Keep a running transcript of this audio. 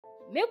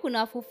Make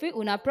una fulfill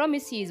una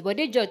promises,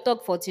 Bode George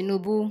tok for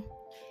Tinubu.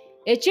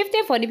 A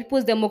chieftain for the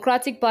People's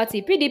Democratic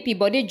Party (PDP),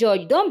 Bode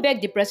George don beg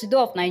the President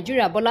of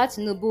Nigeria Bola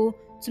Tinubu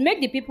to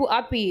make the people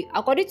happy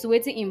according to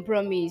wetin im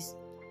promise.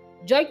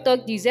 George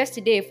tok dis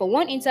yesterday for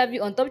one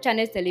interview on Top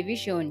Channels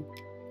Television.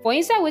 For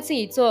inside wetin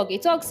e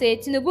tok say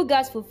Tinubu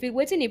gatz fulfill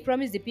wetin e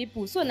promise the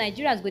people so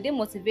Nigerians go dey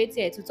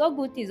motivated to talk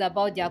good things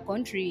about their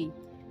country.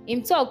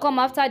 Im tok come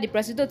after the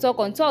President tok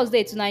on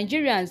Thursday to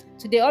Nigerians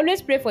to dey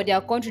always pray for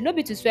their country, no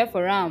be to swear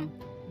for am.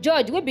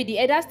 George, wey be the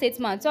elder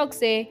statesman, tok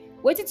say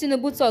wetin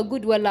Tinubu tok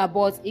good wella,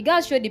 but e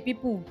gatz show the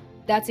people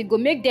that e go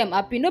make dem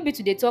happy, no be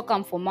to dey talk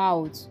am for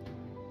mouth.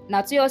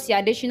 Na Toyosi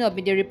Adesina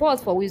bin dey report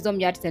for Wisdom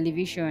Yard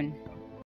Television.